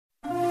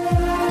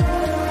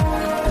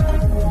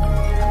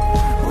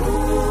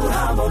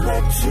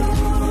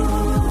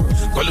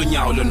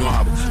Kolunyawo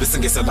lonwabo bese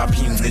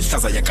ngeselapha ingci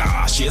ihlaza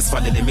yakashi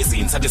esivalele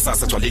emizini sathi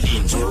sasa gcwale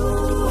linje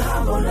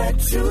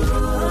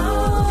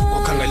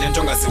ukhangele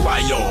into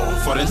ongaziwayo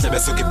for endlebe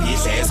soke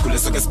ibhidle esikhule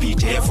soke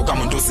sibhidef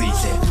ukamuntu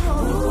uzidle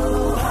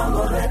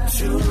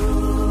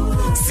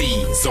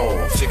sizo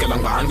fikela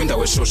ngani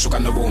kwindawo eshushu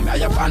kanobomi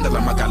ayabanda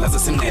lamagala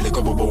zesinqele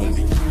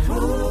kobobomi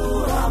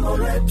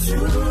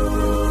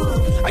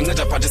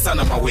anceda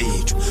phathisana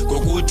mawethu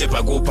ngokude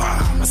bhakupha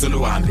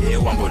masoluhambe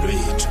uhambo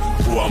lwethu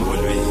uhambo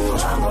lwethu.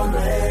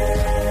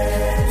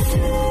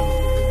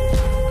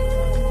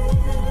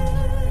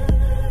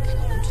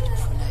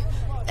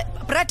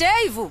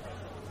 Bradave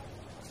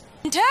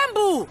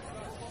Mthembu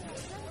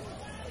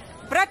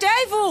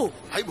Bradave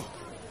Hayibo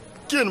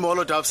kini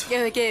molo Dabs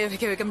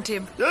ke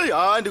Mthembu hey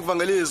hayi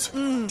ndikuvangelizwe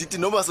ndithi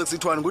noma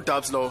sekusithwani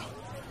nguDabs lo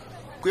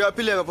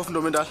kuyaphileka phofu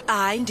ndomendala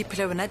hayi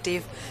ndiphile wena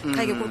Dave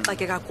xa ke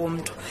kuxakeka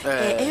komuntu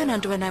eyona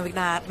nto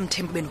wena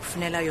Mthembu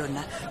bendikufunela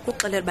yona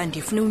ukuxelela uba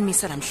ndifuna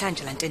umisa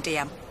namhlanje la ntente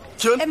yam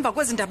emva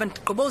kwezi ndaba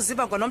ndigqiba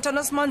uziva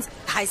ngonomthana Simonzi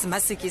hayi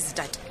simasikizi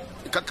tata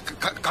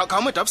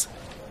kama Dabs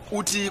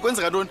uthi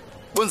kwenzeka ntoni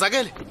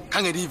bonzakele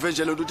khange ndiyive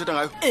nje lento uthetha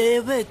ngayo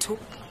wethu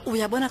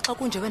uyabona xa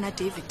kunje wena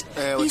David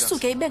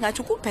isuke ibe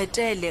ngathi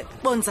kubhetele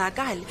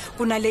bonzakale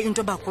kunale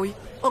into bakuyo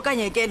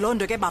okanye ke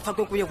londo ke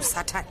bafakwe kuye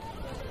kusathana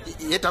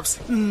Dabs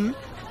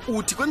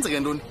uthi kwenzeke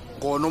ntoni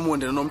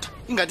ngonomonde nonomtha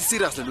ingathi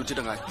serious lento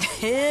uthetha ngayo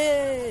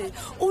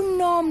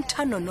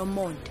unomtha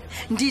nonomonde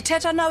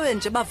ndithetha nawe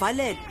nje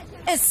bavalele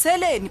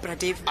eseleni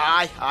Bradave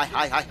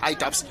hayi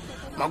Dabs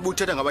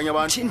makubuthetha ngabanye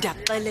abantu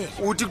ndiyaxelela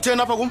uthi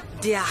kuthena apha kum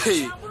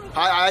hey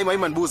hayi mayi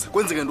mandibuze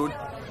kwenzeke ntoni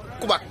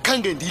kuba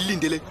khange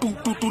ndiyilindele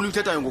tututulu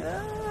uthethayo ngoku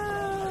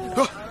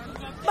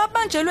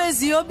babanjelwe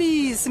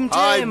iziyobisi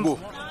Mthembu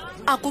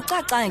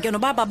akucacange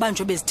noba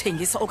babanjwe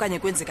bezithengisa okanye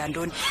kwenzeka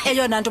ntoni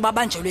eyona nto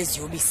babanjelwe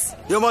iziyobisi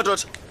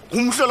madoda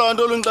umhlola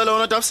wanto olungixela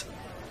wona Dabs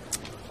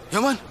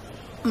yamani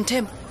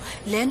Mthembu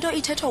lento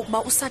ithetha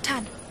ukuba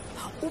usathana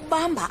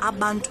ubamba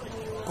abantu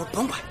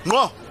ngobhongwane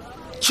ngqo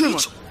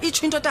chima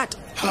itsho into tata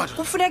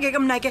kufuneke ke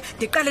mna ke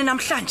ndiqale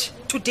namhlanje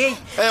today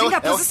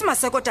ndingaphosisi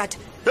maseko tata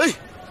hey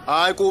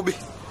hayi kubi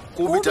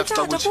Dabs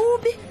xa kuthi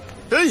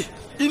hey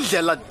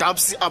indlela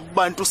Dabs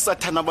abantu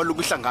usathana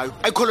abalukihla ngayo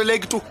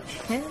ayikholeleki tu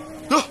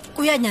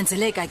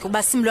kuyanyanzeleka ke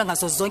uba simlwe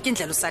ngazo zonke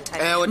indlela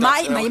usathana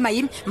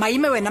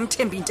mayime wena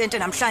Mthembu intente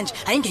namhlanje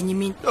ayingenye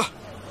imini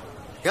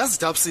yazi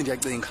Dabs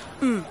ndiyacinga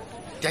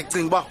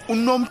uba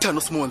unomthana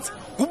uSimonzi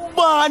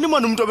kubani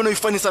manje umuntu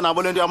abenoyifanisa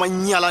nabo lento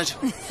yamanyala nje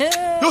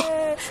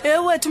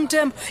wethu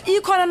Mthembu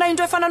ikhona na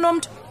into efana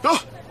nomntu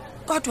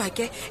kodwa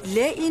ke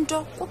le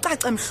into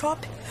kucace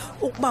mhlophe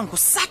ukuba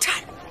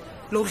ngusathana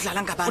lo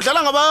udlala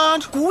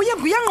ngabantu kuye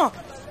ngqo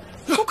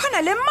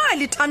kukhona le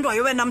mali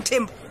ithandwayo wena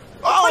Mthembu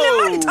le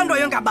mali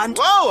ithandwayo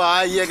ngabantu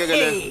hayi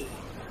yeke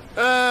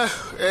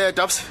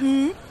Dabs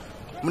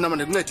mina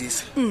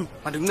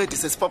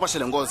mandikuncedise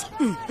sipapashele ngozo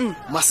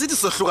masithi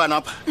sohlukana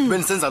apha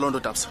benisenza lonto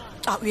Dabs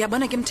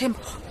uyabona ke Mthembu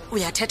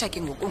uyathetha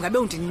ke ngoku ngabe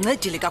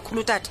undincedile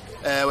kakhulu tata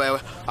wewe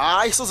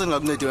hayi soze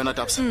ningakuncedi wena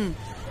Dabs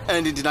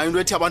and ndinayo into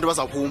ethi abantu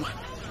bazaphuma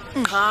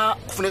cha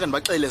kufuneka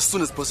ndibaxele as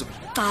soon as possible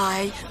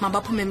hayi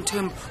mabaphume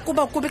Mthembu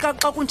kuba kubi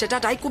xa kunje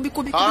tata hayi kubi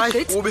kubi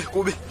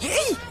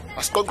hey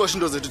asiqoqoshe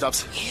into zethu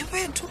Dabs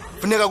wethu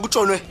funeka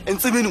kutshonwe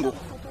entsimini ngoku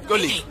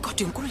yoli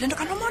kodwa inkulu lento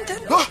kanomonde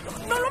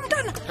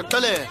nomntana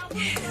yaxele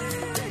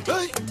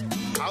hey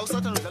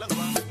awusathana udlala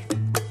ngabantu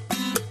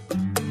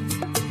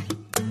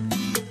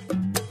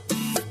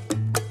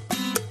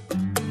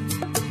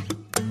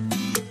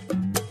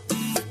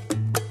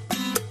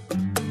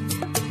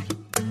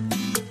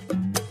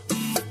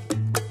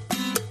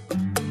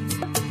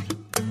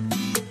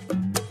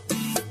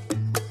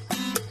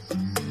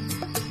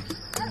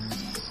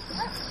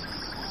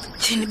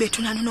thini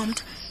bethu nani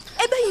nomntu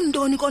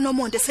ebeyindoni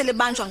konomonde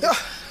selebanjwa ngo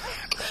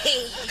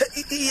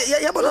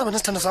yabona bana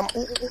sithanda sami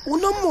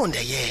unomonde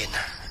yena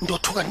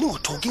ndothuka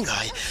ningothuki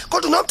ngaye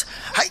kodwa nomntu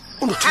hayi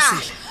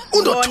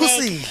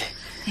undothusile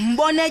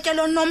mboneke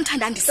lo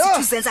nomthanda ndisithi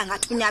uzenza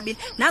ngathi unyabile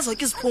nazo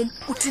ke iziphumo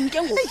uthini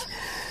ke ngoku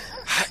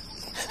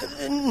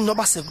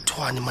noba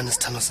sekuthwani manje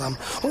sithanda sami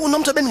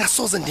unomtha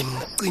beningasoze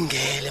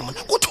ndimcingele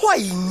manje kuthiwa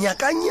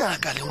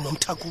yinyakanyaka le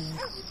unomtha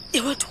kuyo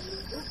ewethu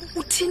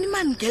uthini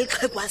mani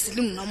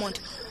ngelixhegwazile ngunomonde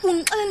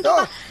ungixela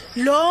into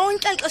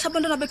lonke ixesha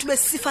abantwana bethu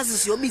besifa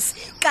ziziyobisi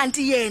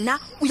kanti yena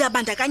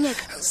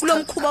uyabandakanyeka kulo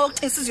mkhuba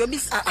wokuthengisa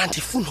iziyobisi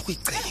andifuni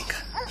ukuyicinga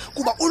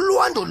kuba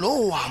ulwando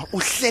lo wami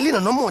uhleli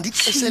nomonde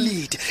ixesha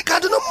elide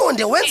kanti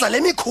nomonde wenza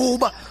le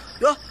mikhuba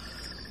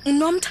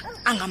unomtha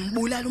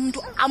angambulala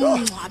umuntu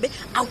amungcwabe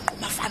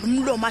awuqhuba fana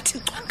umlomo athi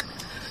cwaka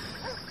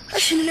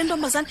ashini le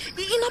ntombazana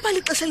inoba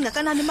lixesha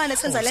lingakanani imali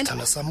esenza lento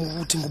sithanda sami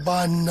ukuthi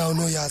ngubani nawo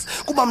noyazi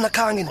kuba mina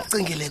khange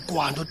ndicingele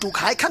kwanto tu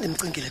hayi khande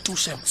ndicingele tu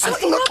shem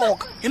andifuna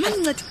uxoka yemani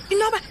ncede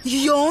inoba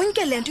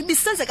yonke lento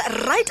ibisenzeka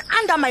right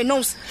under my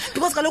nose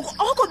because kaloku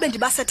oko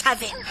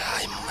bendibasethaveni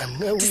hayi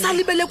man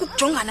ndisalibele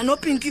ukujongana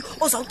noPinky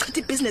ozawuchitha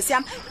ibusiness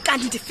yami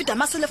kanti ndifida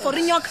amasele for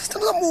inyoka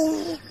sithanda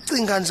sami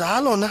ucinga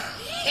njalo na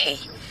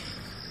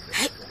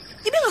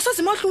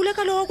ungasoze modlule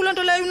kaloku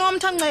kulonto leyo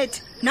unomtha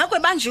ancedi nakwe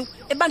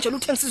ebanjwe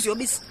uthengisa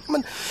iziyobisi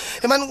man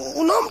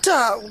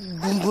unomtha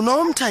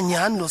ngunomtha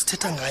nyani lo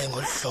sithetha ngaye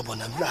ngolhlobo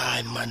nami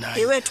hayi man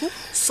hayi wethu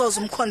soze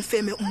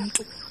umconfirme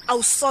umuntu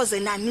awusoze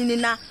nanini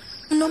na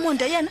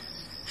unomonde yena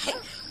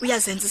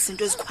uyazenza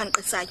izinto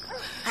ezikhwanqisayo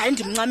hayi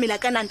ndimncamila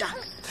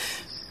kanandanga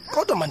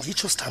kodwa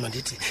manditsho sithando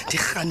ndithi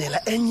ndirhanela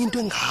enye into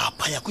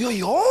engaphaya kuyo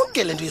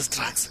yonke lento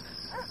yezi-drugs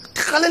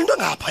ndirhanela into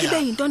engaphaya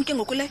ibe yintoni ke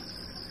ngoku le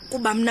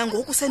kuba mna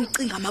ngoku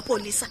sendicinga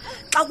amapolisa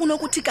xa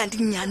kunokuthi kanti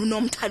nyani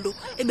unomtha lo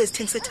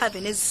ebezithengisa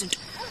ethaveni ezi zinto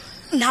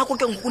nako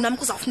ke ngoku nami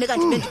kuzawufuneka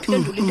ndibe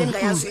ndiphendula into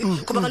engayaziyo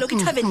ngoba kaloku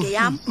ithaveni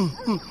ngeyam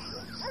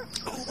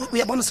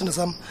uyabona sithando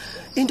sam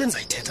into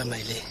endizayithetha mna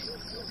yile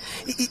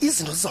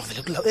izinto zizawuvela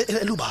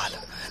elubala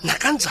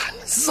nakanjani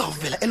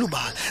zizawuvela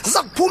elubala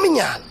ziza kuphuma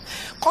inyani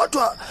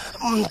kodwa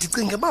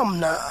ndicinge uba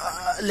mna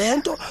le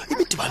nto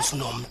ibidibanisa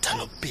unomtha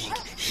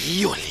nopinki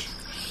yiyo le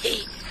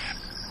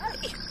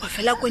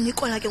wavela kwenye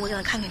ikona ke ngoku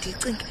ngakhange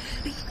ndiyicinge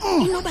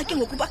inoba ke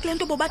ngokuba kule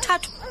nto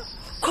bobathathu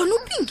khona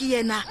upinki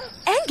yena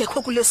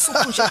engekho kule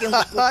suku nje ke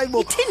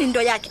ngoku ithini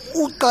into yakhe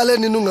uqale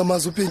nini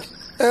ungamazi upinki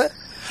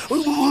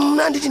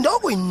mna ndithi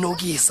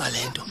ndokuyinokisa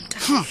le nto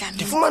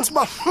ndifumanisa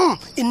uba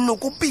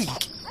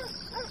inokupinki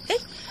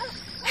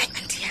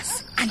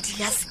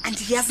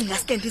andiyazi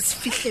ngaske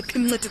ndizifihle phi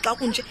mncedi xa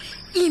kunje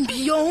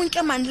imbi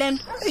yonke mani le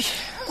nto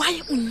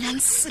kwaye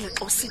unyanisile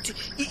xa usithi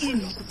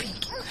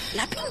inokupinki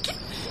laa pinki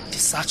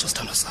ndisatsho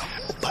sithando sam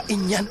ukuba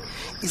inyani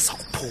iza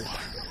kuphuma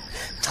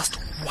just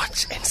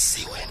watch and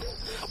see wena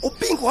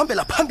upinki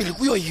uhambela phambili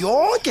kuyo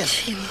yonke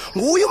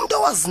nguye umntu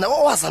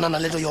owazana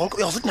nale nto yonke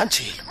uyazuthi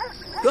nanjelo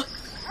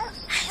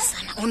hayi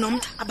sana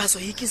unomtha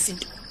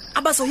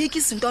abazoyika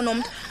izinto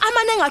onomtha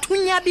amane ngathi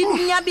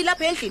unyabile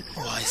apha endlini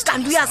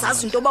kanti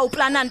uyazazi into yoba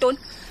uplana ntoni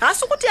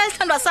hasi ukuthi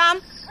yayihlandwa sam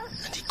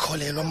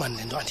andiyikholelwa mani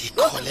le nto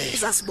andiyikholelwa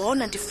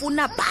uzazibona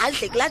ndifuna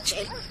bhadle kulaa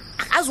jele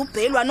akazi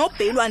ubhelwa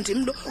nobhelwa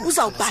ndim lo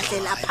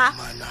uzawubhadlela phaa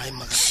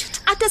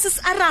ade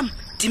sisi-aram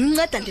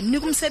ndimnceda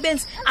ndimnika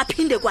umsebenzi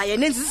aphinde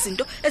kwayena enza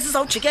izinto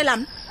ezizawujikela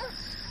mna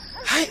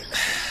hayi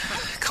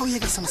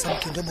khawuyeke sam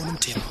ke into ebona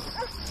umthembu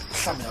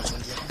mhlawumbi yatsho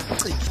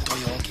ndiyacinga into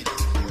yonke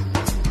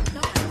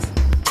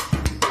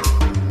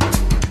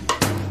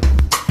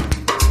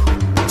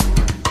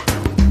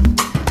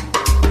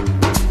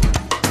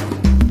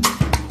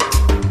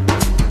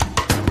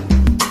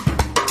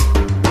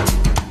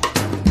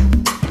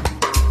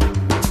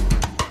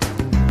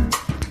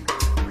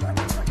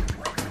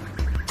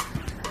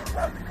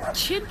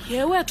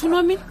Yewethu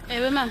nomini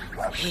ewe mama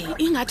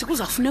ingathi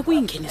kuzafuneka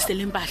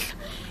uyingenisele impahla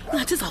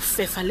ingathi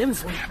izawufefa le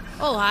mvula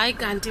hayi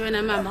kanti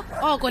wena mama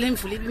oko le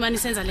mvula ibimani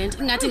isenza lento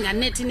ingathi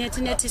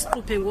nganethi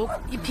isiquphe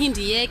ngoku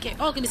iphindi yeke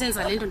oko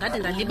ibisenza lento ndade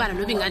ndalibala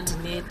noba ingathi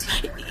nethi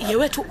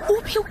yewethu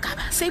uphi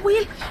ugaba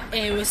seyibuyile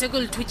ewe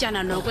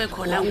sekulithutyana nokwe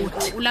khona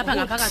ulapha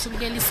ngaphakathi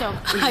ubukela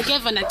isoka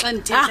akeva naxa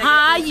ndithetha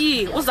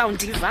hayi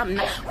uzawundiva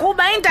mna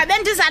kuba indaba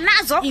endiza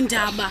nazo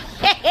indaba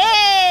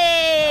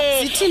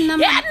sithini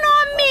mama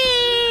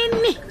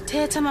nomini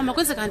thetha mama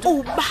kwenze kanti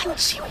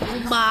ubanjiwe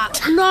uba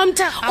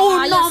unomtha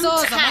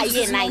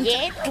yena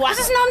yedwa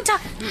asisinomtha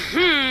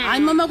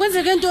hayi mama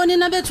kwenzeke ntoni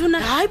nabethuna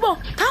hayibo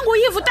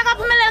khanguyiva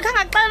utakaphumelele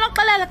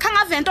khangaxelela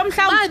khangavento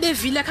mhlawumbi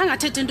bevile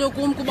khangathethe into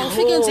kum kuba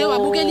ufike nje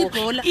wabukela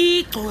ibhola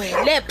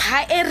igcwele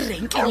phaa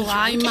erenkini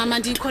hayi mama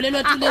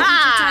ndikholelwa tu le nto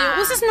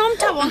ithethayo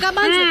usisinomtha wonke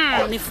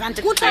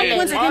abantu kuthiwa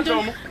kwenzeke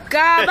ntoni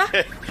gaba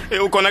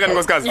ukhona kanti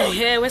nkosikazi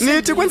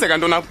nithi kwenzeka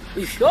ntoni apho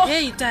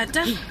heyi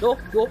tata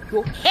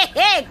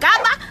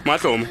gaba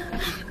mahlomo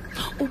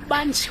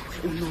ubanjiwe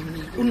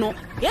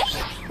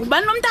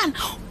ubani nomntana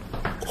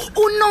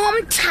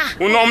unomtha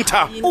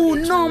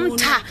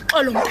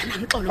xolo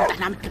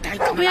mntanam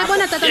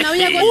uyabona tata na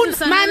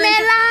uyakwenza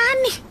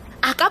mamelani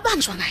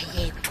akabanjwa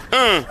ngayedwa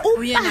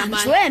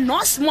ubanjwe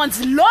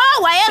nosmonzi lo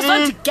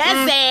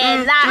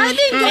wayezondigezela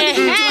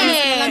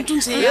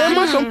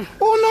mahlomo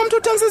unomtha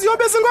uthengisa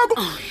iziyobisi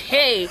ngoko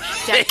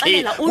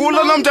ndiyaxelela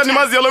kulo nomtha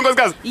ndimaziyo lo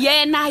nkosikazi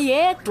yena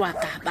yedwa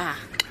gaba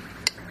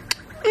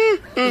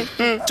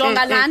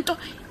jonga laa nto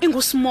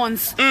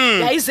ingusmonzi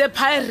yayize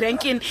phaa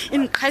erenkini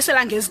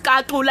indiqhayisela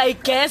ngezikaqula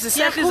igeze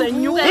isehlize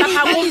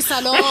nyukela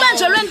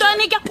ubanjelwe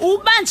ntoni ke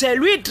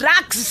ubanjelwe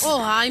ii-drugs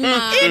hayi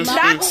mama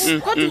ii-drugs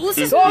kodwa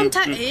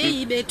usisinomtha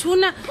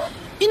bethuna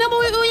inoba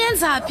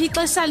uyenza phi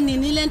ixesha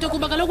linini le nto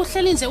kuba kaloku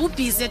uhleli nje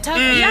ubhizi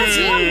ethaveni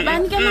yaziwa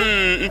ngubani ke ma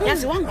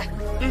yaziwa ngubani